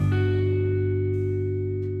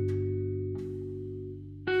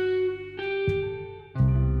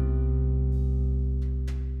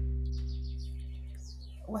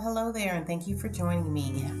there, and thank you for joining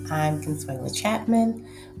me. I'm Consuela Chapman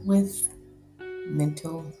with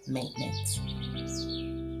Mental Maintenance.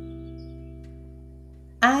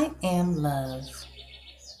 I am love.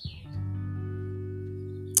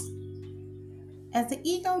 As the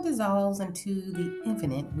ego dissolves into the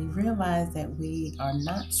infinite, we realize that we are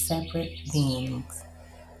not separate beings.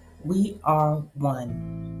 We are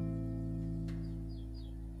one.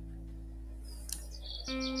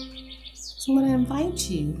 So I'm going to invite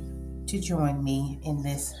you to join me in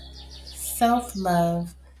this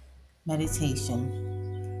self-love meditation.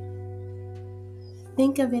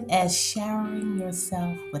 Think of it as showering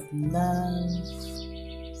yourself with love,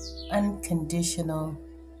 unconditional,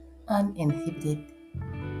 uninhibited,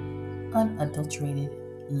 unadulterated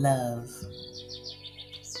love.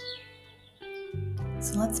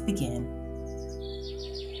 So let's begin.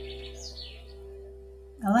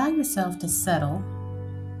 Allow yourself to settle,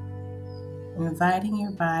 inviting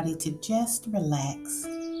your body to just relax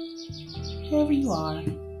wherever you are.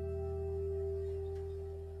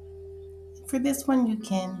 For this one, you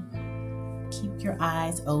can keep your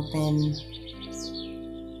eyes open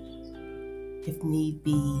if need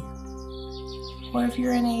be, or if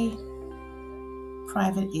you're in a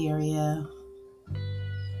private area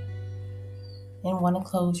and want to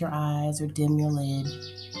close your eyes or dim your lid,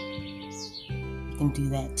 you can do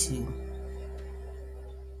that too.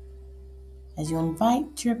 As you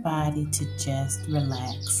invite your body to just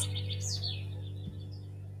relax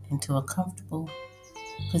into a comfortable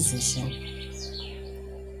position.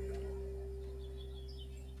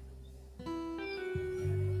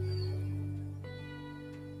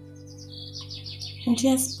 And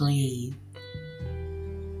just breathe.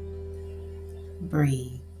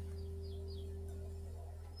 Breathe.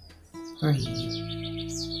 Breathe.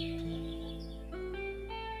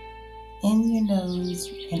 In your nose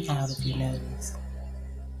and out of your nose.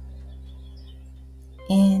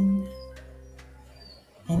 In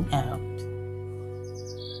and out.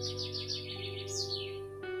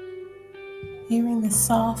 Hearing the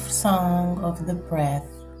soft song of the breath.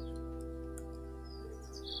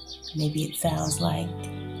 Maybe it sounds like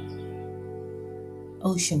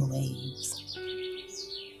ocean waves.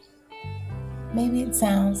 Maybe it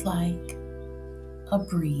sounds like a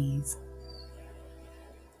breeze.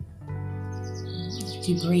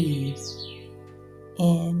 You breathe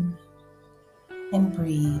in and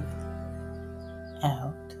breathe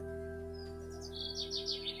out.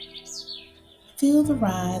 Feel the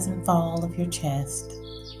rise and fall of your chest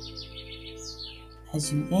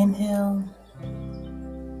as you inhale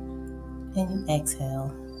and you exhale.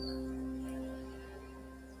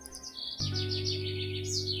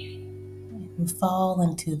 And fall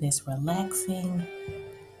into this relaxing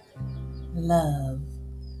love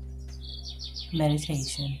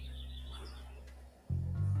meditation.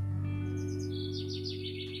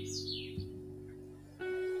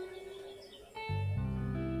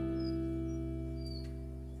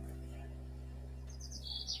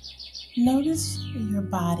 Notice your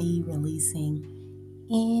body releasing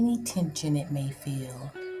any tension it may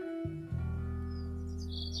feel.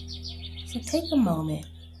 So take a moment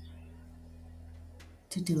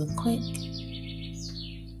to do a quick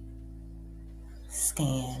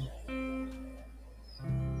scan.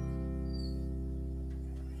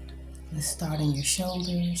 Let's start in your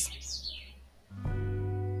shoulders,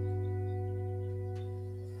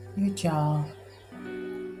 your jaw,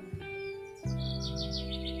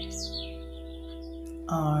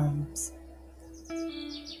 arms,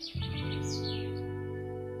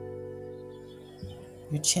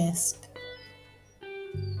 your chest,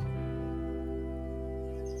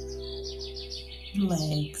 your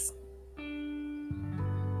legs,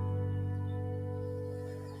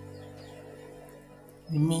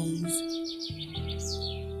 your knees,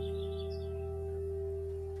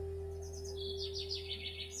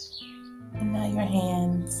 and now your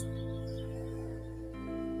hands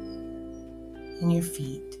and your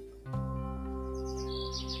feet.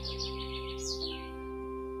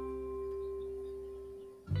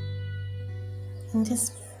 And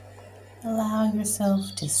just allow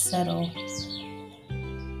yourself to settle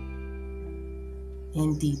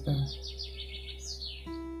in deeper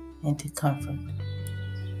into comfort.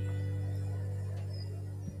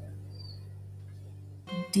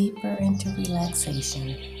 Deeper into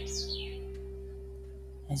relaxation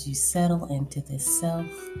as you settle into this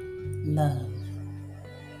self-love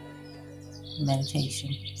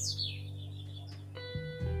meditation.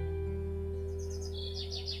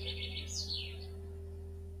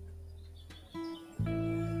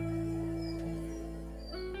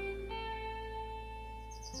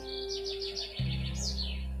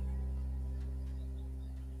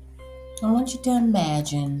 I want you to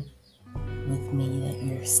imagine with me that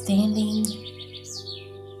you're standing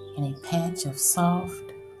in a patch of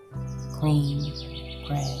soft green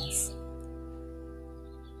grass.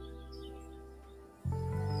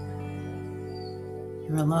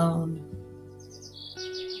 You're alone,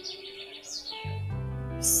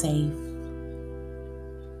 you're safe.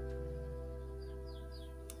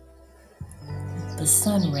 The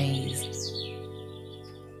sun rays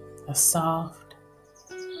are soft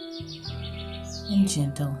and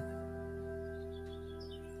gentle.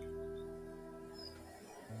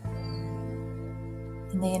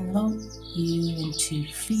 And they envelop you into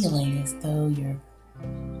feeling as though you're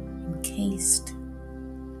encased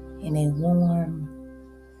in a warm,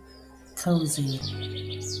 cozy,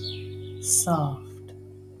 soft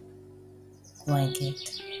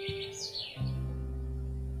blanket.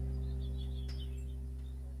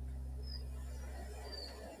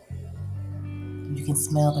 You can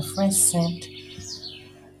smell the fresh scent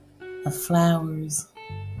of flowers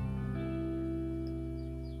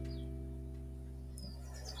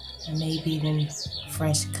and maybe even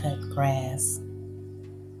fresh cut grass.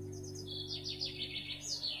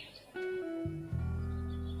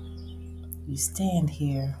 You stand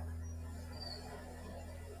here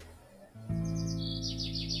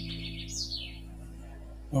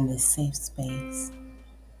in this safe space.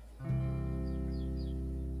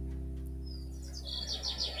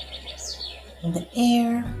 And the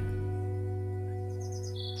air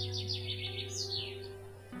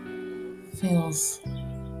feels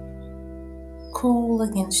cool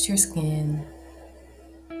against your skin.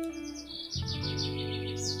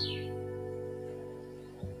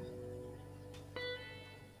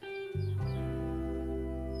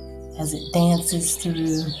 As it dances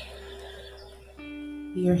through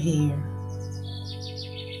your hair.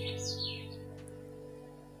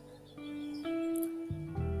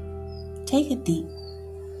 Take a deep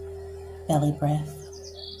belly breath,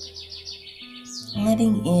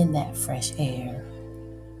 letting in that fresh air,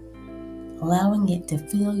 allowing it to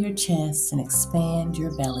fill your chest and expand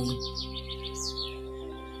your belly.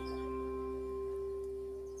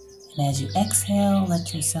 And as you exhale,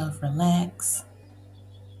 let yourself relax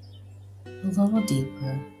a little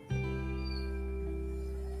deeper.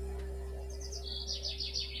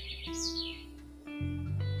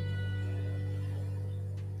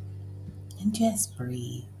 And just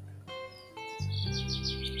breathe.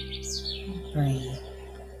 Breathe.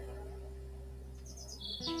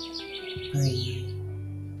 Breathe.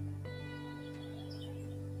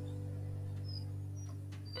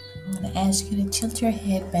 I'm going to ask you to tilt your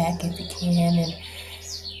head back if you can and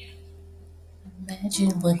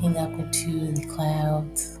imagine looking up into the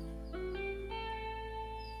clouds.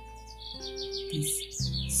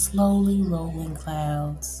 These slowly rolling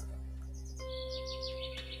clouds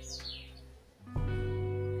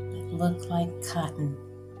that look like cotton.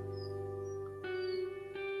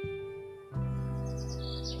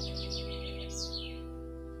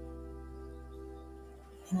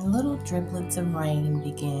 And little driblets of rain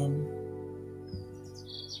begin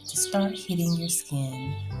to start hitting your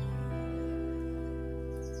skin.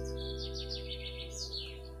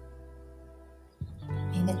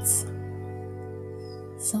 And it's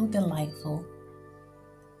so delightful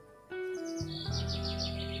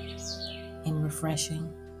and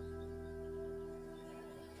refreshing.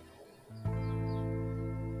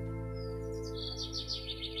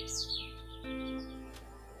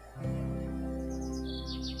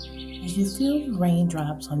 As you feel the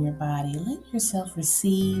raindrops on your body, let yourself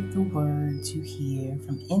receive the words you hear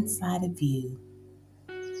from inside of you.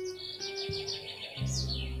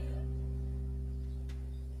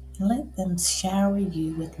 And let them shower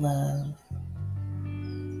you with love.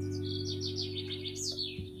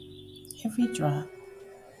 Every drop.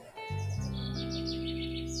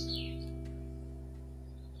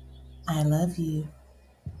 I love you.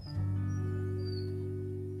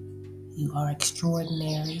 You are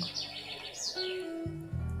extraordinary.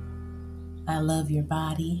 I love your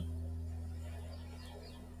body.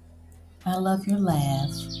 I love your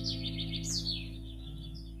laugh.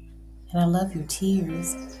 And I love your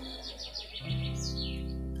tears.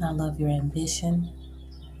 I love your ambition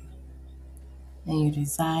and your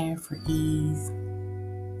desire for ease.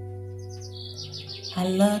 I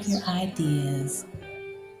love your ideas.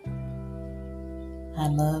 I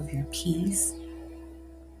love your peace.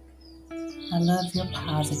 I love your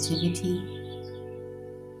positivity.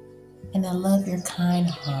 And I love your kind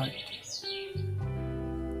heart.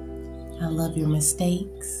 I love your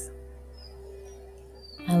mistakes.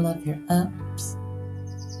 I love your ups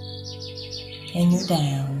and your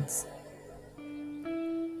downs.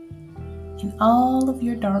 in all of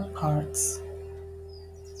your dark parts,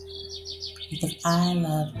 because I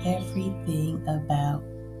love everything about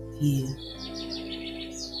you.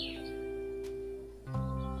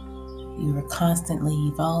 You are constantly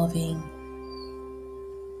evolving,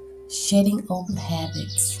 shedding old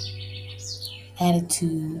habits,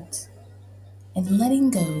 attitudes, and letting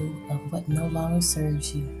go of what no longer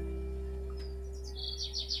serves you.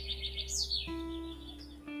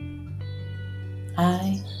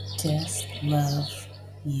 I just love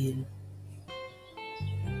you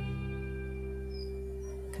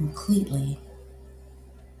completely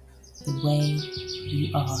the way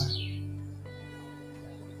you are.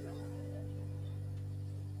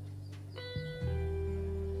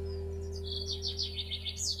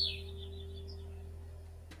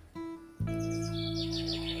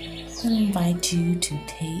 I invite you to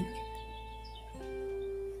take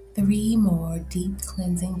 3 more deep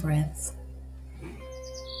cleansing breaths.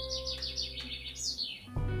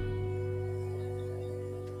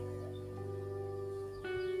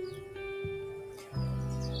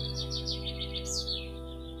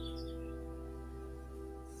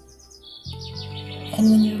 And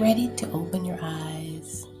when you're ready to open your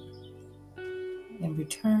eyes and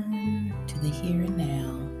return to the here and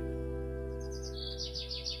now,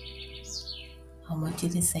 I want you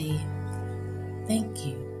to say thank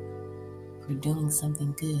you for doing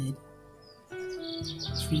something good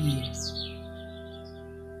for you.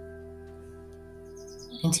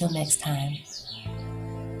 Until next time,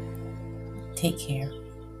 take care.